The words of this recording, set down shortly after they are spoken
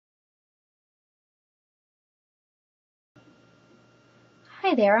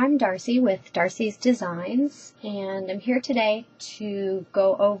Hi there, I'm Darcy with Darcy's Designs, and I'm here today to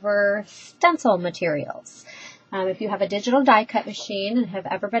go over stencil materials. If you have a digital die cut machine and have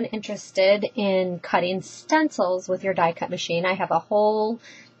ever been interested in cutting stencils with your die cut machine, I have a whole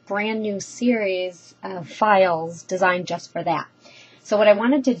brand new series of files designed just for that. So what I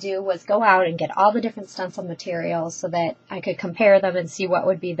wanted to do was go out and get all the different stencil materials so that I could compare them and see what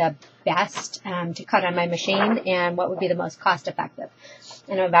would be the best to cut on my machine and what would be the most cost effective.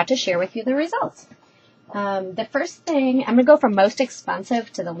 And I'm about to share with you the results. The first thing, I'm going to go from most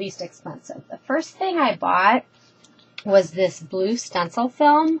expensive to the least expensive. The first thing I bought was this blue stencil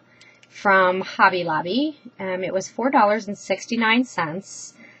film from Hobby Lobby. It was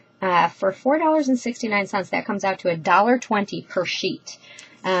 $4.69. For $4.69, that comes out to $1.20 per sheet.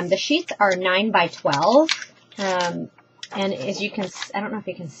 The sheets are 9 by 12. And as you can, I don't know if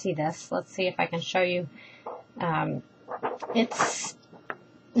you can see this. Let's see if I can show you. It's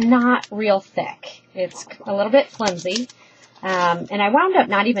not real thick. It's a little bit flimsy. And I wound up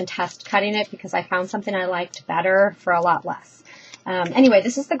not even test cutting it because I found something I liked better for a lot less. Anyway,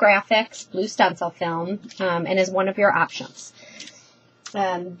 this is the Graphics Blue Stencil Film and is one of your options.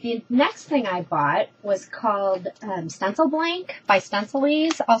 The next thing I bought was called Stencil Blank by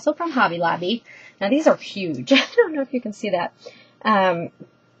Stencils, also from Hobby Lobby. Now these are huge. I don't know if you can see that.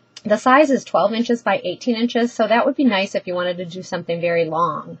 The size is 12 inches by 18 inches, so that would be nice if you wanted to do something very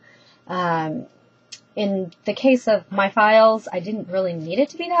long. In the case of my files, I didn't really need it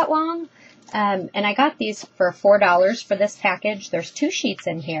to be that long. And I got these for $4 for this package. There's 2 sheets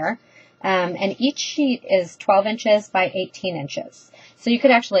in here, and each sheet is 12 inches by 18 inches. So you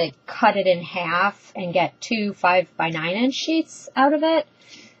could actually cut it in half and get 2 5 by 9 inch sheets out of it.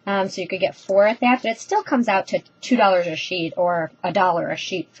 So you could get 4 at that, but it still comes out to $2 a sheet or $1 a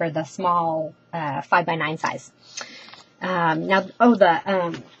sheet for the small 5 by 9 size. The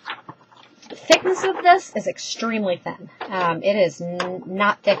thickness of this is extremely thin. It is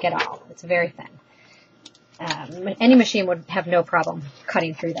not thick at all. It's very thin. Any machine would have no problem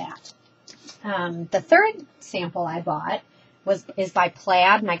cutting through that. The third sample I bought is by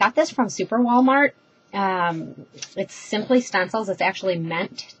Plaid, and I got this from Super Walmart. It's simply stencils. It's actually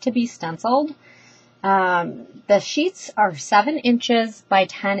meant to be stenciled. The sheets are 7 inches by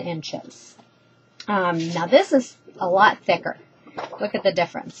 10 inches. Now this is a lot thicker. Look at the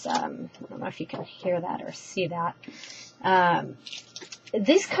difference. I don't know if you can hear that or see that.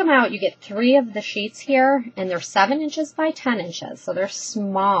 These come out, you get 3 of the sheets here, and they're 7 inches by 10 inches, so they're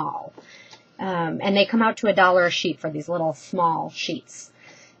small. And they come out to $1 a sheet for these little small sheets.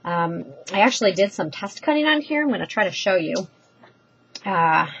 I actually did some test cutting on here. I'm going to try to show you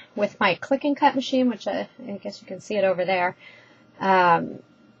with my Klic N Kut machine, which I guess you can see it over there. I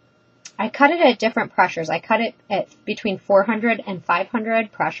cut it at different pressures. I cut it at between 400 and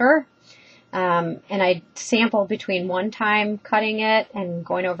 500 pressure. And I sampled between one time cutting it and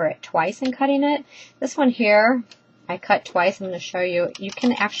going over it twice and cutting it. This one here, I cut twice. I'm going to show you. You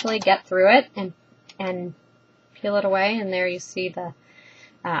can actually get through it and peel it away, and there you see the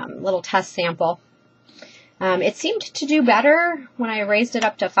little test sample. It seemed to do better when I raised it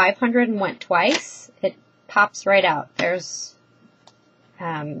up to 500 and went twice. It pops right out. There's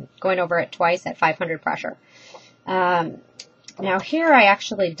going over it twice at 500 pressure. Now here I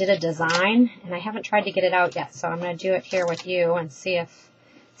actually did a design, and I haven't tried to get it out yet, so I'm going to do it here with you and see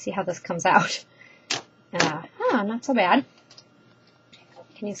how this comes out. Not so bad.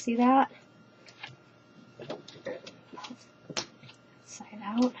 Can you see that? Side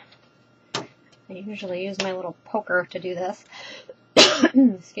out. I usually use my little poker to do this.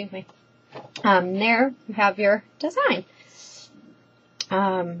 Excuse me. There you have your design.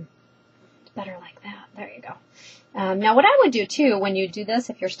 Better like that. There you go. Now what I would do too when you do this,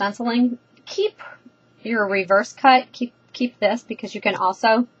 if you're stenciling, keep your reverse cut. Keep this, because you can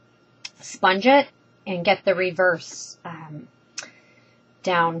also sponge it and get the reverse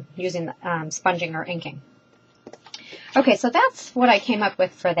down using the, sponging or inking. Okay, so that's what I came up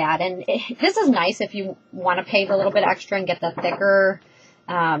with for that. And this is nice if you want to pay a little bit extra and get the thicker,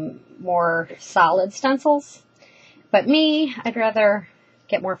 more solid stencils. But me, I'd rather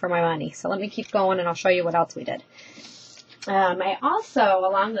get more for my money. So let me keep going and I'll show you what else we did. I also,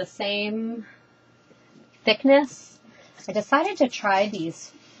 along the same thickness, I decided to try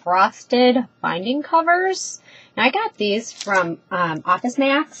these frosted binding covers. Now I got these from Office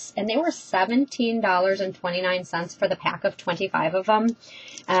Max, and they were $17.29 for the pack of 25 of them.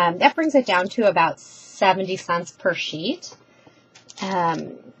 That brings it down to about 70 cents per sheet.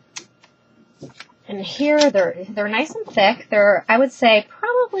 And here they're nice and thick. They're, I would say,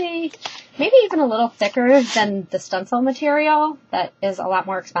 probably maybe even a little thicker than the stencil material that is a lot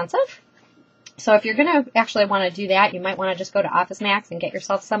more expensive. So if you're going to actually want to do that, you might want to just go to Office Max and get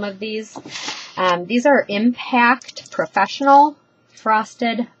yourself some of these. These are Impact Professional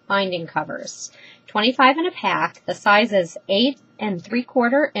Frosted Binding Covers. 25 in a pack. The size is 8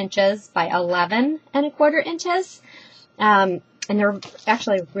 3/4 inches by 11 1/4 inches. And they're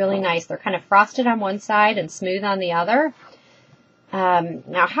actually really nice. They're kind of frosted on one side and smooth on the other.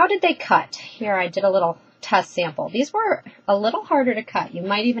 Now, how did they cut? Here, I did a little test sample. These were a little harder to cut. You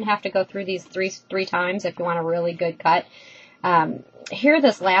might even have to go through these three times if you want a really good cut. Here,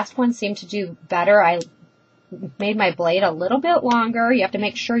 this last one seemed to do better. I made my blade a little bit longer. You have to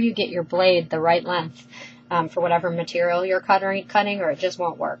make sure you get your blade the right length for whatever material you're cutting, or it just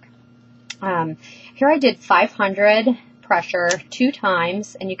won't work. Here I did 500 pressure 2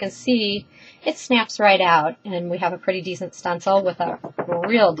 times, and you can see it snaps right out, and we have a pretty decent stencil with a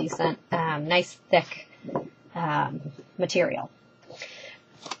real decent, nice thick material.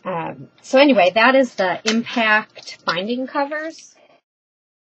 So anyway, that is the Impact binding covers.